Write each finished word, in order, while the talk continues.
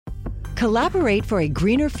Collaborate for a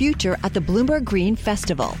greener future at the Bloomberg Green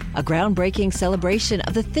Festival, a groundbreaking celebration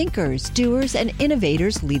of the thinkers, doers, and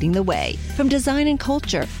innovators leading the way. From design and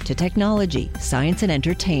culture to technology, science, and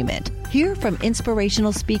entertainment. Hear from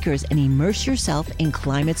inspirational speakers and immerse yourself in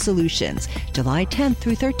climate solutions. July 10th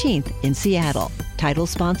through 13th in Seattle. Title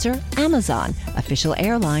sponsor, Amazon. Official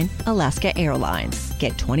airline, Alaska Airlines.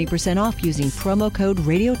 Get 20% off using promo code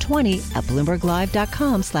radio20 at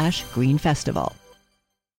bloomberglive.com/greenfestival.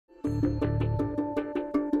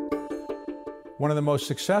 One of the most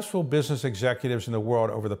successful business executives in the world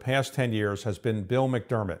over the past 10 years has been Bill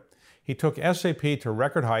McDermott. He took SAP to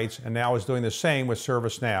record heights and now is doing the same with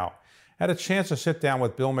ServiceNow. I had a chance to sit down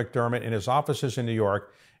with Bill McDermott in his offices in New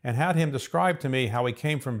York and had him describe to me how he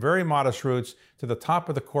came from very modest roots to the top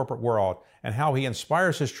of the corporate world and how he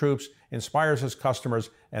inspires his troops, inspires his customers,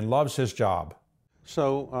 and loves his job.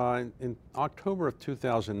 So in October of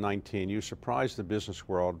 2019, you surprised the business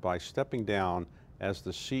world by stepping down as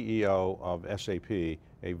the CEO of SAP,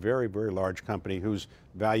 a very, very large company whose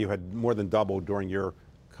value had more than doubled during your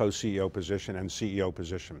co-CEO position and CEO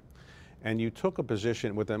position. And you took a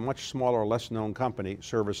position with a much smaller, less known company,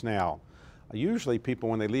 ServiceNow. Usually people,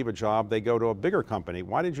 when they leave a job, they go to a bigger company.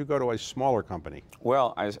 Why did you go to a smaller company?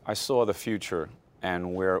 Well, I saw the future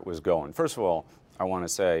and where it was going. First of all, I want to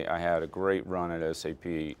say I had a great run at SAP,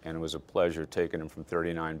 and it was a pleasure taking them from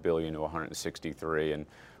 39 billion to 163 and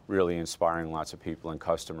really inspiring lots of people and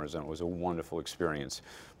customers, and it was a wonderful experience.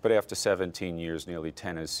 But after 17 years, nearly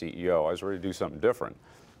 10 as CEO, I was ready to do something different.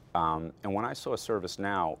 And when I saw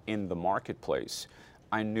ServiceNow in the marketplace,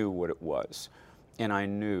 I knew what it was, and I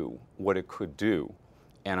knew what it could do.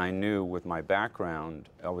 And I knew with my background,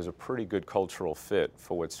 I was a pretty good cultural fit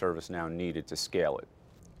for what ServiceNow needed to scale it.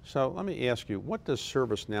 So let me ask you, what does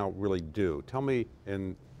ServiceNow really do? Tell me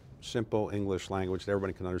in simple English language that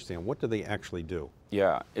everybody can understand. What do they actually do?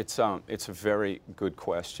 Yeah, it's a very good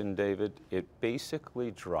question, David. It basically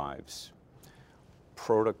drives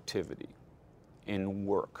productivity in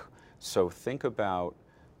work. So think about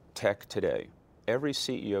tech today. Every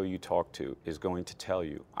CEO you talk to is going to tell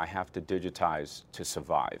you, I have to digitize to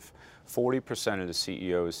survive. 40% of the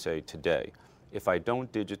CEOs say today, if I don't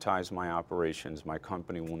digitize my operations, my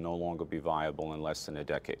company will no longer be viable in less than a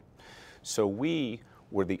decade. So we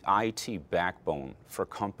were the IT backbone for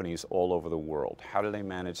companies all over the world. How do they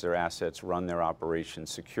manage their assets, run their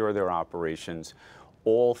operations, secure their operations,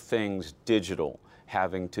 all things digital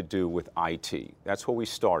having to do with IT. That's where we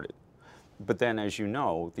started. But then, as you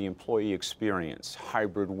know, the employee experience,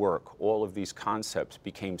 hybrid work, all of these concepts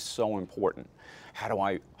became so important. How do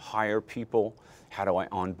I hire people? How do I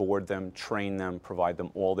onboard them, train them, provide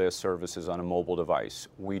them all their services on a mobile device?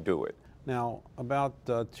 We do it. Now, about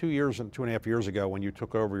 2.5 years ago, when you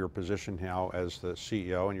took over your position now as the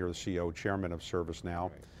CEO, and you're the CEO chairman of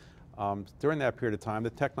ServiceNow, during that period of time,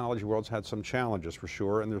 the technology world's had some challenges for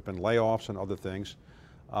sure, and there's been layoffs and other things.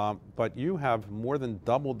 But you have more than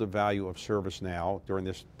doubled the value of ServiceNow during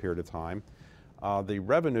this period of time. The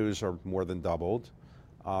revenues are more than doubled.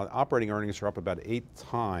 Operating earnings are up about 8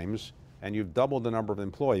 times, and you've doubled the number of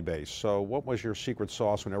employee base. So what was your secret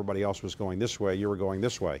sauce when everybody else was going this way, you were going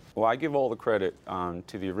this way? Well, I give all the credit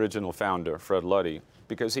to the original founder, Fred Luddy,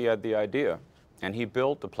 because he had the idea, and he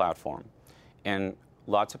built the platform. And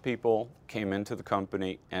lots of people came into the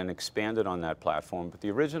company and expanded on that platform, but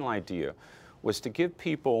the original idea was to give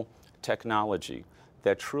people technology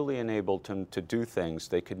that truly enabled them to do things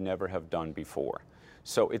they could never have done before.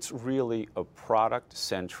 So it's really a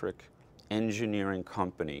product-centric engineering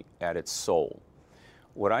company at its soul.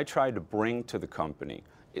 What I tried to bring to the company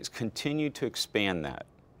is continue to expand that,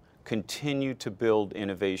 continue to build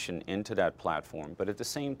innovation into that platform, but at the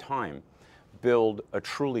same time, build a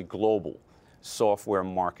truly global software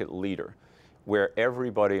market leader where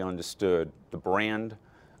everybody understood the brand,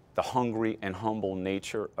 the hungry and humble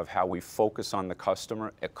nature of how we focus on the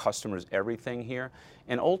customer. A customer's everything here,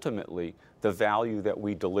 and ultimately the value that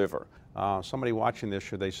we deliver. Somebody watching this,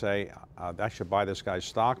 should they say, I should buy this guy's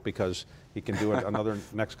stock because he can do it another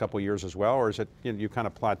next couple of years as well, or is it you kind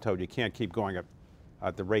of plateaued? You can't keep going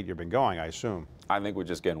at the rate you've been going, I assume. I think we're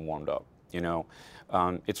just getting warmed up. You know,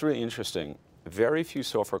 it's really interesting. Very few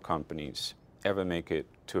software companies ever make it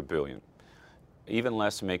to $1 billion. Even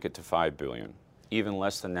less make it to $5 billion. Even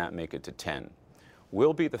less than that make it to 10.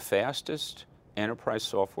 We'll be the fastest enterprise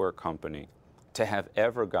software company to have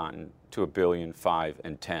ever gotten to $1 billion, 5,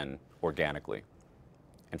 and 10 organically.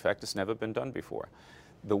 In fact, it's never been done before.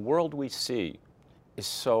 The world we see is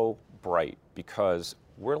so bright because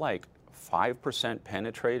we're like 5%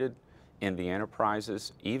 penetrated in the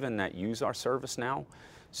enterprises, even that use our service now.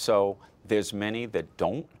 So there's many that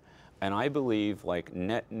don't. And I believe like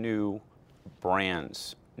net new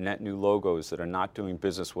brands, net new logos that are not doing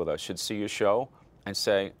business with us should see your show and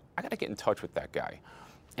say, I got to get in touch with that guy.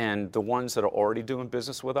 And the ones that are already doing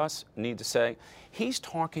business with us need to say, he's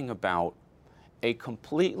talking about a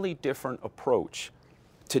completely different approach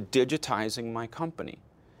to digitizing my company.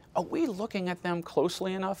 Are we looking at them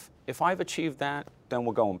closely enough? If I've achieved that, then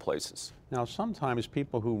we're going places. Now, sometimes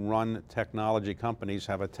people who run technology companies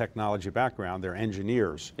have a technology background. They're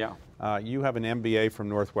engineers. Yeah. You have an MBA from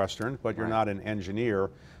Northwestern, but you're Right. not an engineer.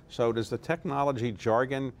 So does the technology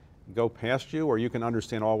jargon go past you, or you can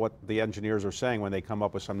understand all what the engineers are saying when they come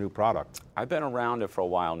up with some new product? I've been around it for a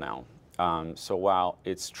while now. So while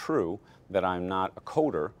it's true that I'm not a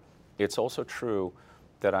coder, it's also true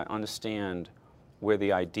that I understand where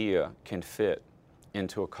the idea can fit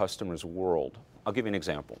into a customer's world. I'll give you an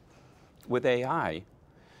example. With AI,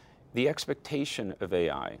 the expectation of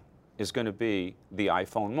AI is going to be the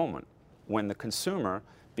iPhone moment. When the consumer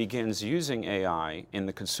begins using AI in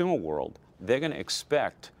the consumer world, they're going to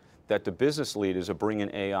expect that the business leaders are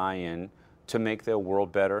bringing AI in to make their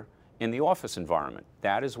world better in the office environment.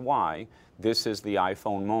 That is why this is the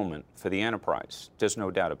iPhone moment for the enterprise. There's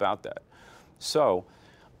no doubt about that. So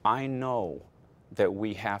I know that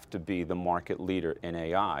we have to be the market leader in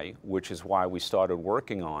AI, which is why we started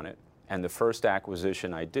working on it. And the first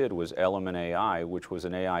acquisition I did was Element AI, which was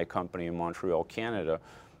an AI company in Montreal, Canada,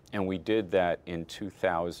 and we did that in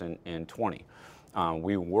 2020.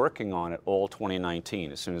 We were working on it all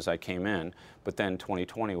 2019 as soon as I came in, but then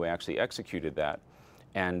 2020 we actually executed that.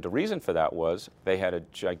 And the reason for that was they had a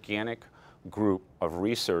gigantic group of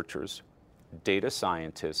researchers, data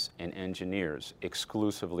scientists, and engineers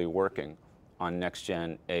exclusively working on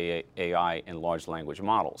next-gen AI and large language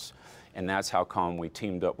models. And that's how come we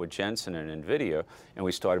teamed up with Jensen and NVIDIA, and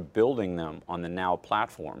we started building them on the Now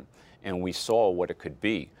platform, and we saw what it could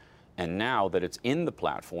be. And now that it's in the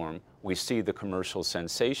platform, we see the commercial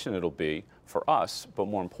sensation it'll be for us, but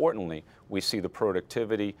more importantly, we see the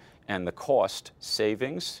productivity and the cost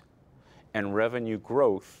savings and revenue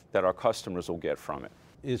growth that our customers will get from it.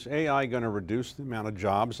 Is AI going to reduce the amount of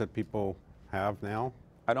jobs that people have now?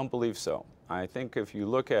 I don't believe so. I think if you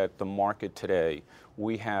look at the market today,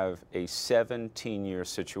 we have a 17-year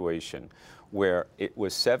situation where it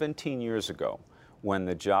was 17 years ago when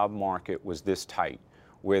the job market was this tight,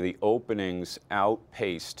 where the openings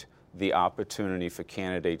outpaced the opportunity for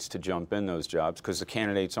candidates to jump in those jobs because the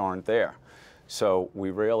candidates aren't there. So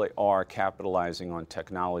we really are capitalizing on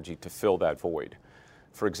technology to fill that void.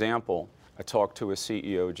 For example, I talked to a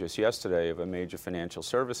CEO just yesterday of a major financial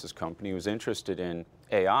services company who was interested in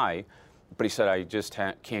AI, but he said, I just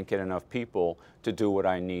can't get enough people to do what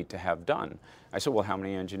I need to have done. I said, well, how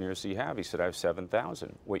many engineers do you have? He said, I have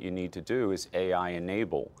 7,000. What you need to do is AI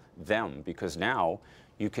enable them, because now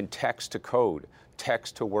you can text to code,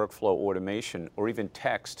 text to workflow automation, or even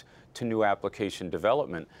text to new application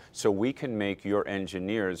development, so we can make your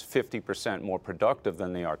engineers 50% more productive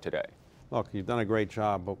than they are today. Look, you've done a great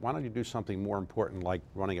job, but why don't you do something more important like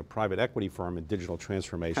running a private equity firm in digital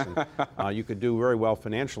transformation? You could do very well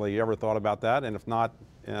financially. You ever thought about that? And if not,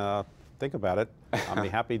 think about it. I'd be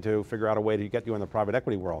happy to figure out a way to get you in the private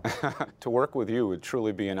equity world. To work with you would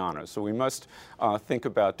truly be an honor. So we must think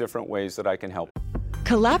about different ways that I can help.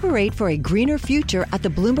 Collaborate for a greener future at the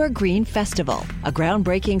Bloomberg Green Festival, a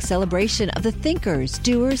groundbreaking celebration of the thinkers,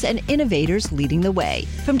 doers, and innovators leading the way.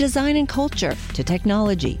 From design and culture to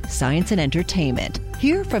technology, science, and entertainment.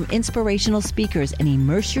 Hear from inspirational speakers and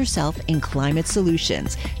immerse yourself in climate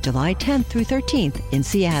solutions. July 10th through 13th in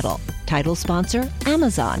Seattle. Title sponsor,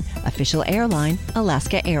 Amazon. Official airline,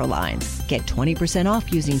 Alaska Airlines. Get 20%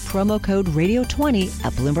 off using promo code radio20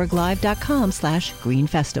 at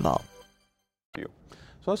bloomberglive.com/greenfestival.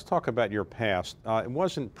 So let's talk about your past. It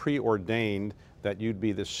wasn't preordained that you'd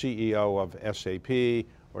be the CEO of SAP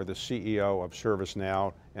or the CEO of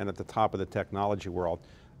ServiceNow and at the top of the technology world.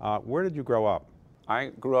 Where did you grow up?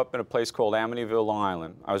 I grew up in a place called Amityville, Long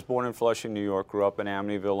Island. I was born in Flushing, New York, grew up in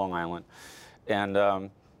Amityville, Long Island.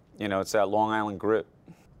 And, you know, it's that Long Island grit.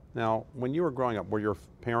 Now, when you were growing up, were your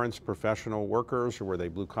parents professional workers or were they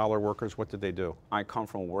blue-collar workers? What did they do? I come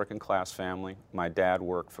from a working-class family. My dad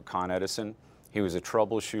worked for Con Edison. He was a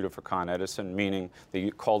troubleshooter for Con Edison, meaning they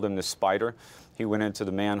called him the spider. He went into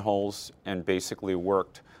the manholes and basically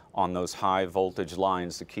worked on those high voltage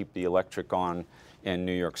lines to keep the electric on in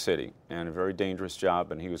New York City. And a very dangerous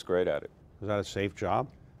job, and he was great at it. Was that a safe job?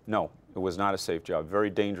 No, it was not a safe job. Very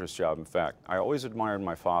dangerous job, in fact. I always admired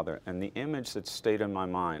my father, and the image that stayed in my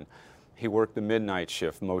mind, he worked the midnight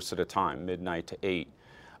shift most of the time, midnight to 8.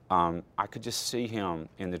 I could just see him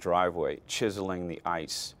in the driveway chiseling the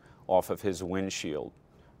ice off of his windshield,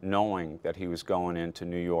 knowing that he was going into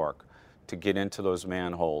New York to get into those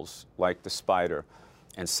manholes like the spider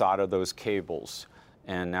and solder those cables.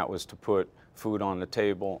 And that was to put food on the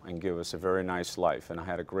table and give us a very nice life. And I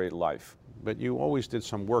had a great life. But you always did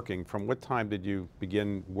some working. From what time did you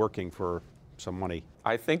begin working for some money?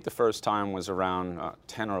 I think the first time was around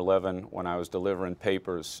 10 or 11 when I was delivering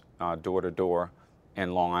papers door to door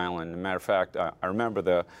in Long Island. As a matter of fact, I remember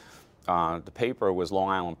the paper was Long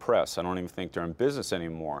Island Press. I don't even think they're in business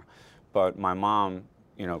anymore. But my mom,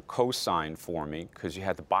 co-signed for me because you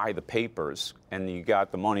had to buy the papers and you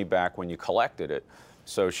got the money back when you collected it.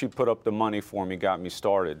 So she put up the money for me, got me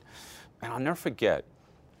started. And I'll never forget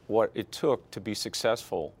what it took to be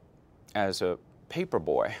successful as a paper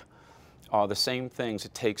boy are the same things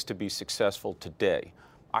it takes to be successful today.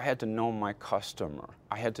 I had to know my customer.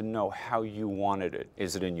 I had to know how you wanted it.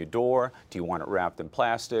 Is it in your door? Do you want it wrapped in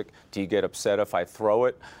plastic? Do you get upset if I throw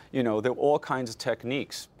it? There were all kinds of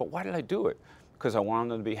techniques. But why did I do it? Because I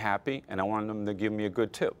wanted them to be happy and I wanted them to give me a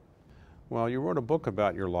good tip. Well, you wrote a book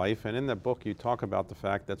about your life, and in that book you talk about the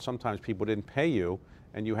fact that sometimes people didn't pay you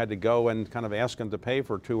and you had to go and kind of ask them to pay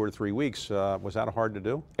for 2 or 3 weeks. Was that hard to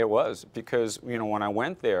do? It was, because when I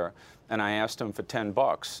went there and I asked them for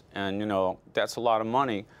 $10, and that's a lot of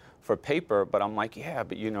money for paper, but I'm like, yeah,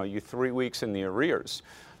 but you're 3 weeks in the arrears.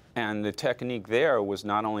 And the technique there was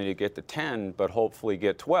not only to get the 10, but hopefully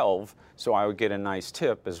get 12, so I would get a nice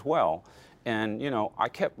tip as well. And I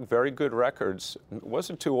kept very good records. It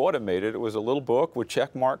wasn't too automated. It was a little book with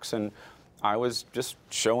check marks, and I was just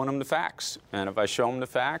showing them the facts. And if I show them the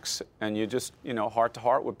facts and you just, heart to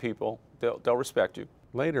heart with people, they'll respect you.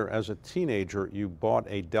 Later, as a teenager, you bought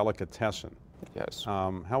a delicatessen. Yes.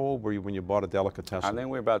 How old were you when you bought a delicatessen? I think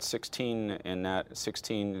we were about 16 in that,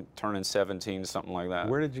 16 turning 17, something like that.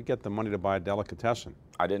 Where did you get the money to buy a delicatessen?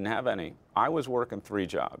 I didn't have any. I was working 3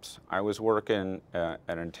 jobs. I was working at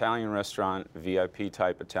an Italian restaurant, VIP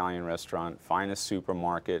type Italian restaurant, finest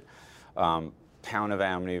supermarket, town of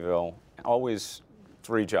Amityville, always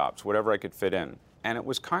 3 jobs, whatever I could fit in. And it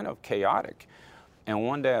was kind of chaotic. And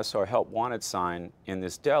one day I saw a help wanted sign in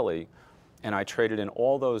this deli, and I traded in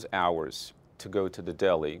all those hours to go to the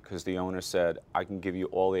deli because the owner said, I can give you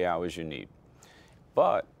all the hours you need.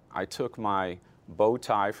 But I took my bow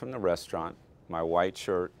tie from the restaurant, my white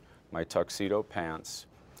shirt, my tuxedo pants,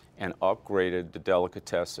 and upgraded the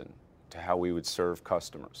delicatessen to how we would serve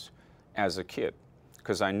customers as a kid.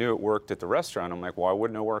 Because I knew it worked at the restaurant. I'm like, why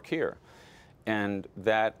wouldn't it work here? And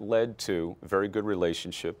that led to a very good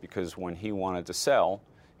relationship, because when he wanted to sell,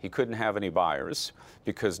 he couldn't have any buyers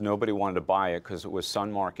because nobody wanted to buy it, because it was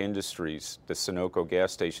Sunmark Industries, the Sunoco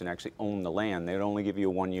gas station, actually owned the land. They'd only give you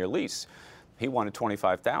a 1-year lease. He wanted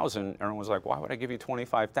 $25,000. Everyone was like, why would I give you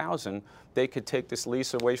 $25,000? They could take this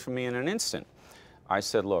lease away from me in an instant. I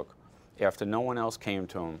said, look, after no one else came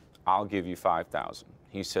to him, I'll give you $5,000.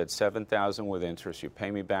 He said, $7,000 with interest. You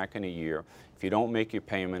pay me back in a year. If you don't make your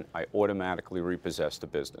payment, I automatically repossess the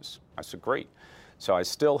business. I said, great. So I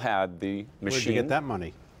still had the machine. Where did you get that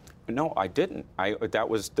money? No, I didn't. It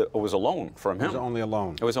was a loan from him. It was only a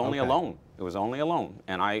loan. It was only okay. a loan. It was only a loan.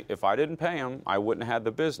 And if I didn't pay him, I wouldn't have had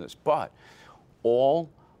the business. But all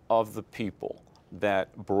of the people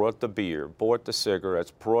that brought the beer, bought the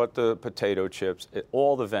cigarettes, brought the potato chips,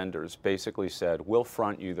 all the vendors basically said, we'll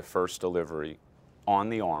front you the first delivery on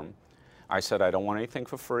the arm. I said, I don't want anything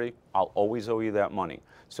for free. I'll always owe you that money.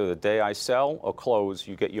 So the day I sell or close,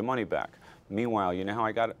 you get your money back. Meanwhile, you know how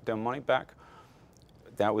I got their money back?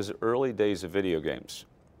 That was the early days of video games.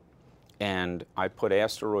 And I put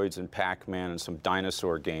asteroids and Pac-Man and some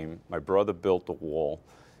dinosaur game. My brother built the wall.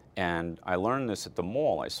 And I learned this at the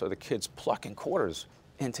mall. I saw the kids plucking quarters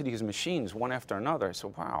into these machines one after another. I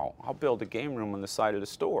said, wow, I'll build a game room on the side of the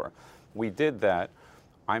store. We did that.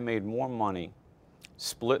 I made more money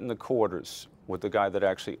splitting the quarters with the guy that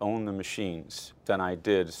actually owned the machines than I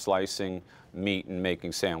did slicing meat and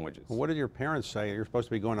making sandwiches. Well, what did your parents say? You're supposed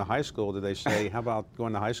to be going to high school. Did they say, how about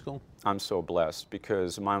going to high school? I'm so blessed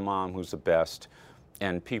because my mom, who's the best,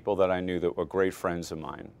 and people that I knew that were great friends of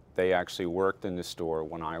mine, they actually worked in the store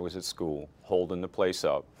when I was at school, holding the place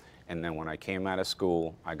up. And then when I came out of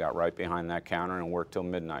school, I got right behind that counter and worked till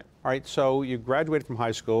midnight. All right, so you graduated from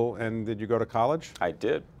high school, and did you go to college? I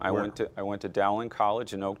did. I went to Dowling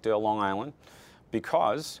College in Oakdale, Long Island,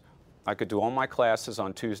 because I could do all my classes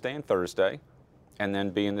on Tuesday and Thursday, and then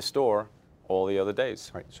be in the store all the other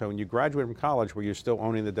days. All right, so when you graduated from college, were you still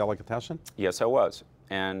owning the delicatessen? Yes, I was.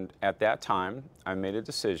 And at that time, I made a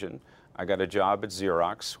decision. I got a job at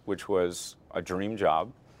Xerox, which was a dream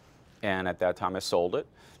job, and at that time I sold it.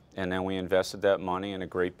 And then we invested that money in a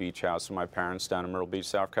great beach house with my parents down in Myrtle Beach,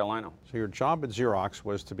 South Carolina. So your job at Xerox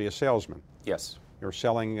was to be a salesman? Yes. You were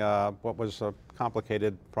selling what was a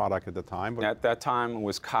complicated product at the time. But at that time, it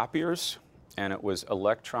was copiers, and it was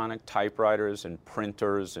electronic typewriters and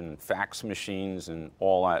printers and fax machines and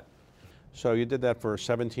all that. So you did that for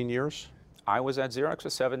 17 years? I was at Xerox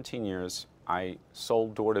for 17 years. I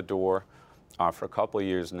sold door to door for a couple of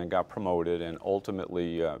years and then got promoted and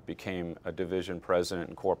ultimately became a division president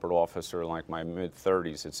and corporate officer in like my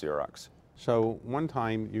mid-30s at Xerox. So one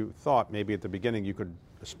time you thought maybe at the beginning you could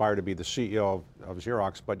aspire to be the CEO of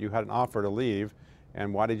Xerox, but you had an offer to leave,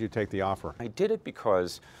 and why did you take the offer? I did it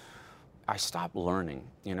because I stopped learning.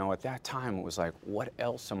 You know, at that time it was like, what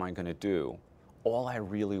else am I going to do? All I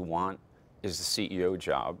really want is the CEO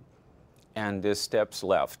job, and there's steps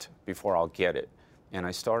left before I'll get it. And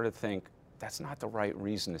I started to think, that's not the right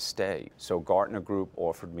reason to stay. So Gartner Group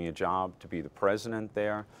offered me a job to be the president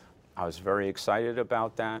there. I was very excited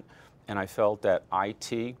about that, and I felt that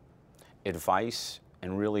IT, advice,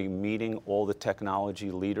 and really meeting all the technology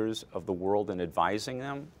leaders of the world and advising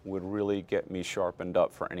them would really get me sharpened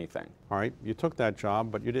up for anything. All right, you took that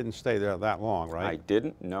job, but you didn't stay there that long, right? I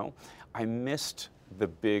didn't, no. I missed the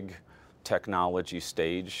big technology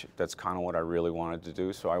stage. That's kind of what I really wanted to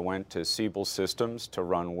do. So I went to Siebel Systems to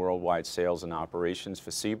run worldwide sales and operations for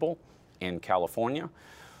Siebel in California,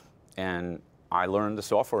 and I learned the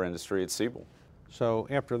software industry at Siebel. So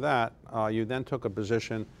after that, you then took a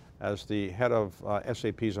position as the head of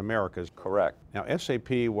SAP's Americas. Correct. Now,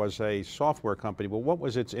 SAP was a software company, but what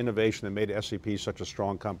was its innovation that made SAP such a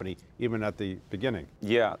strong company, even at the beginning?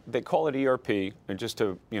 Yeah, they call it ERP, and just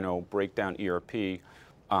to break down ERP,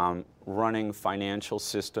 running financial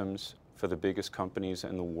systems for the biggest companies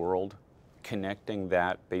in the world, connecting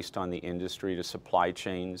that based on the industry to supply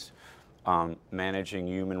chains, managing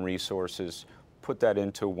human resources, put that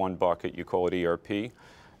into one bucket, you call it ERP.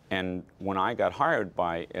 And when I got hired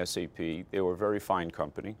by SAP, they were a very fine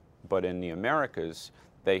company, but in the Americas,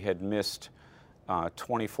 they had missed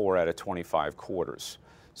 24 out of 25 quarters.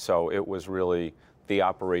 So it was really the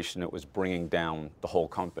operation that was bringing down the whole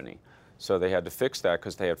company. So they had to fix that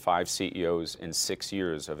because they had 5 CEOs in 6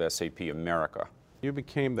 years of SAP America. You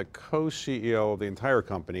became the co-CEO of the entire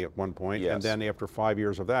company at one point, yes. And then after 5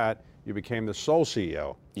 years of that, you became the sole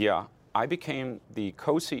CEO. Yeah, I became the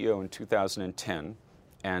co-CEO in 2010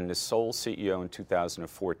 and the sole CEO in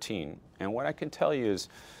 2014. And what I can tell you is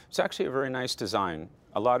it's actually a very nice design.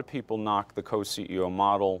 A lot of people knock the co-CEO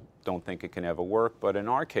model, don't think it can ever work, but in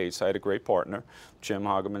our case, I had a great partner, Jim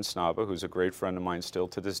Hageman-Snabe, who's a great friend of mine still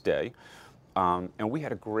to this day, and we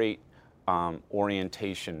had a great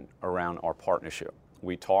orientation around our partnership.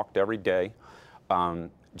 We talked every day.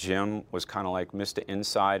 Jim was kind of like Mr.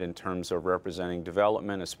 Inside in terms of representing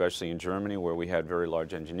development, especially in Germany, where we had very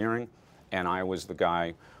large engineering, and I was the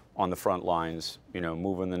guy on the front lines,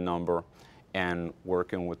 moving the number and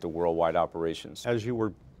working with the worldwide operations. As you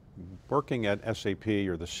were working at SAP,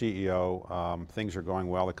 you're the CEO, things are going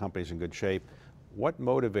well, the company's in good shape. What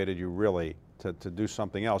motivated you really to do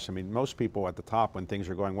something else? I mean, most people at the top, when things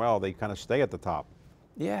are going well, they kind of stay at the top.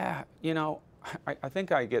 Yeah, I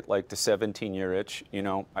think I get like the 17-year itch.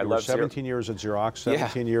 I love 17 years at Xerox,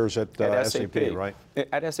 17 years at SAP, right?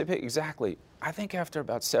 At SAP, exactly. I think after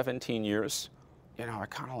about 17 years, I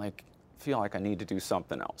kind of like feel like I need to do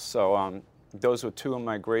something else. So those were 2 of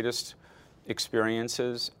my greatest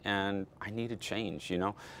experiences, and I needed change,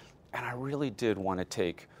 And I really did want to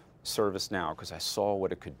take ServiceNow because I saw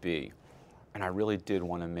what it could be, and I really did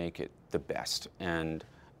want to make it the best. And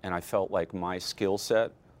I felt like my skill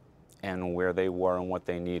set and where they were and what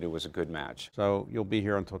they needed was a good match. So you'll be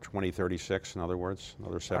here until 2036, in other words,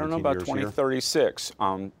 another 17 years. I don't know about 2036,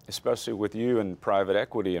 especially with you and private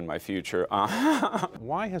equity in my future.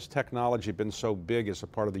 Why has technology been so big as a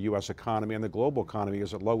part of the U.S. economy and the global economy?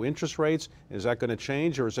 Is it low interest rates? Is that going to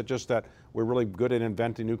change, or is it just that we're really good at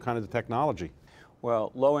inventing new kinds of technology?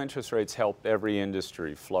 Well, low interest rates helped every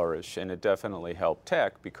industry flourish, and it definitely helped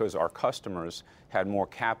tech because our customers had more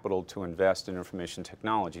capital to invest in information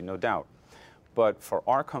technology, no doubt. But for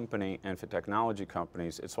our company and for technology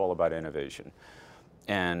companies, it's all about innovation.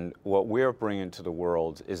 And what we're bringing to the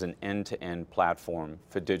world is an end-to-end platform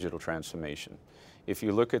for digital transformation. If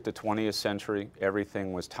you look at the 20th century,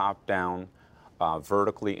 everything was top-down,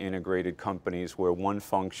 vertically integrated companies where one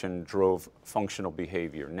function drove functional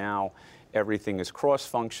behavior. Now, everything is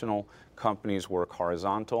cross-functional, companies work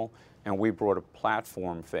horizontal, and we brought a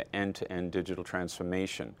platform for end-to-end digital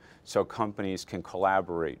transformation so companies can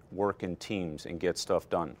collaborate, work in teams, and get stuff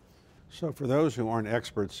done. So for those who aren't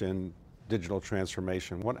experts in digital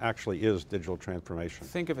transformation, what actually is digital transformation?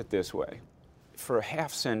 Think of it this way. For a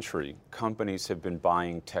half century, companies have been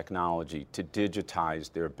buying technology to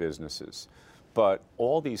digitize their businesses. But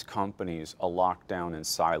all these companies are locked down in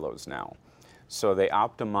silos now. So they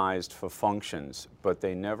optimized for functions, but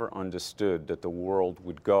they never understood that the world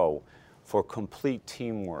would go for complete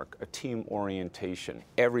teamwork, a team orientation.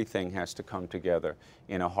 Everything has to come together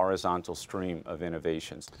in a horizontal stream of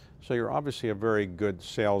innovations. So you're obviously a very good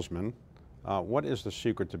salesman. What is the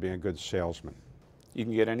secret to being a good salesman? You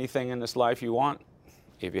can get anything in this life you want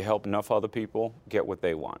if you help enough other people get what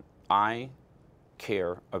they want. I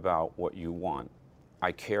care about what you want.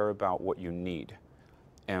 I care about what you need.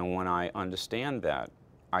 And when I understand that,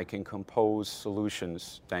 I can compose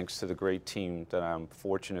solutions, thanks to the great team that I'm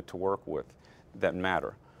fortunate to work with, that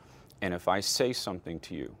matter. And if I say something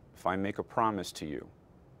to you, if I make a promise to you,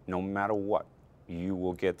 no matter what, you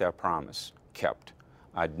will get that promise kept.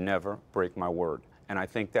 I'd never break my word. And I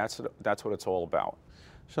think that's what it's all about.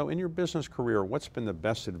 So in your business career, what's been the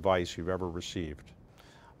best advice you've ever received?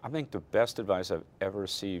 I think the best advice I've ever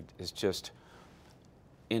received is just,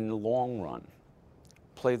 in the long run,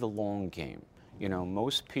 play the long game. You know,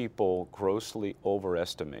 most people grossly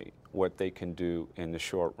overestimate what they can do in the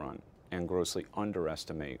short run and grossly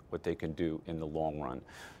underestimate what they can do in the long run.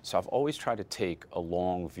 So I've always tried to take a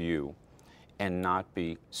long view and not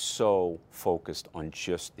be so focused on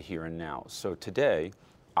just the here and now. So today,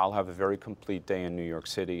 I'll have a very complete day in New York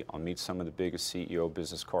City. I'll meet some of the biggest CEO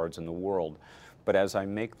business cards in the world. But as I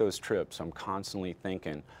make those trips, I'm constantly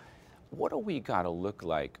thinking, what do we got to look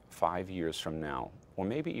like 5 years from now, or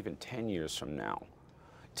maybe even 10 years from now,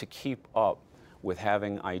 to keep up with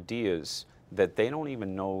having ideas that they don't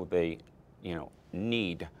even know they,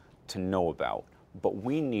 need to know about, but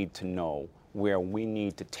we need to know where we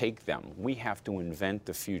need to take them. We have to invent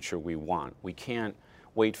the future we want. We can't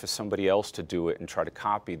wait for somebody else to do it and try to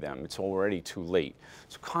copy them. It's already too late.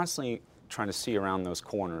 So constantly trying to see around those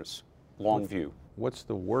corners, long view. What's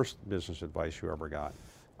the worst business advice you ever got?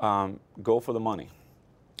 Go for the money.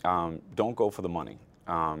 Don't go for the money.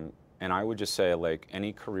 And I would just say, like,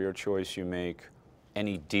 any career choice you make,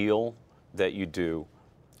 any deal that you do,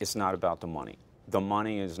 it's not about the money. The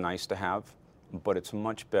money is nice to have, but it's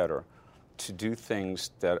much better to do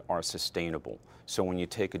things that are sustainable. So when you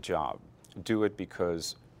take a job, do it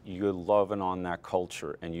because you're loving on that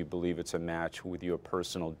culture and you believe it's a match with your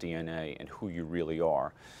personal DNA and who you really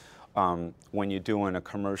are. When you're doing a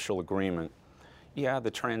commercial agreement, yeah,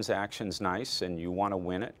 the transaction's nice and you want to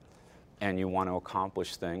win it and you want to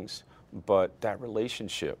accomplish things, but that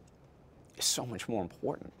relationship is so much more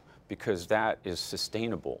important because that is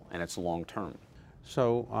sustainable and it's long-term.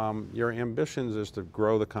 So your ambitions is to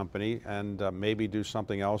grow the company and maybe do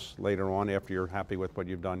something else later on after you're happy with what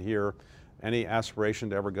you've done here. Any aspiration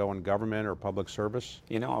to ever go in government or public service?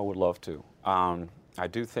 You know, I would love to. I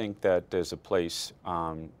do think that there's a place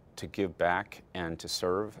to give back and to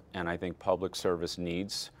serve, and I think public service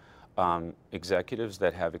needs executives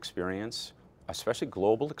that have experience, especially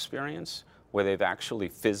global experience, where they've actually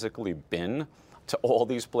physically been to all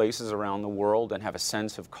these places around the world and have a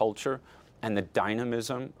sense of culture and the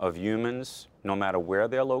dynamism of humans, no matter where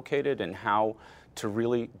they're located, and how to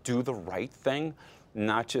really do the right thing,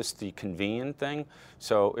 not just the convenient thing.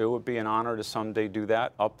 So it would be an honor to someday do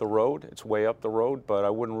that up the road. It's way up the road, but I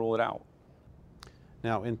wouldn't rule it out.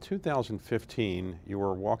 Now, in 2015, you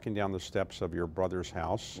were walking down the steps of your brother's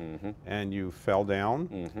house, and you fell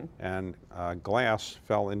down, and glass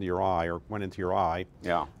fell into your eye, or went into your eye.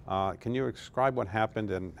 Yeah. Can you describe what happened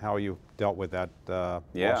and how you dealt with that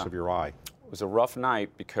loss of your eye? It was a rough night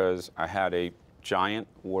because I had a giant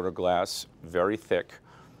water glass, very thick,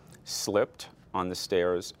 slipped on the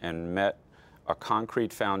stairs and met a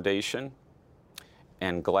concrete foundation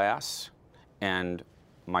and glass and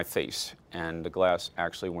my face, and the glass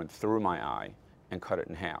actually went through my eye and cut it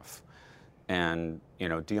in half. And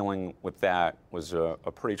dealing with that was a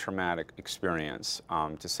pretty traumatic experience,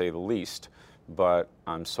 to say the least. But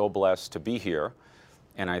I'm so blessed to be here,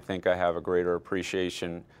 and I think I have a greater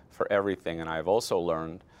appreciation for everything. And I've also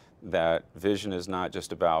learned that vision is not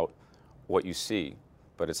just about what you see,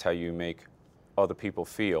 but it's how you make other people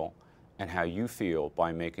feel and how you feel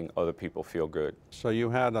by making other people feel good. So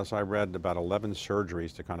you had, as I read, about 11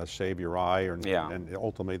 surgeries to kind of save your eye, and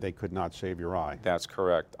ultimately they could not save your eye. That's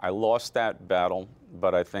correct. I lost that battle,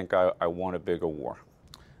 but I think I won a bigger war.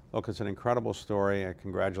 Look, it's an incredible story, and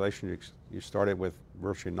congratulations. You started with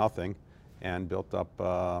virtually nothing and built up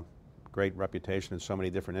a great reputation in so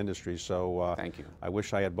many different industries. So thank you. I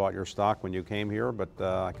wish I had bought your stock when you came here, but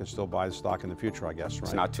I can still buy the stock in the future, I guess, right?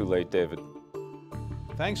 It's not too late, David.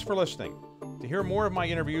 Thanks for listening. To hear more of my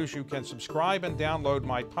interviews, you can subscribe and download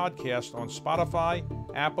my podcast on Spotify,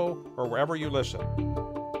 Apple, or wherever you listen.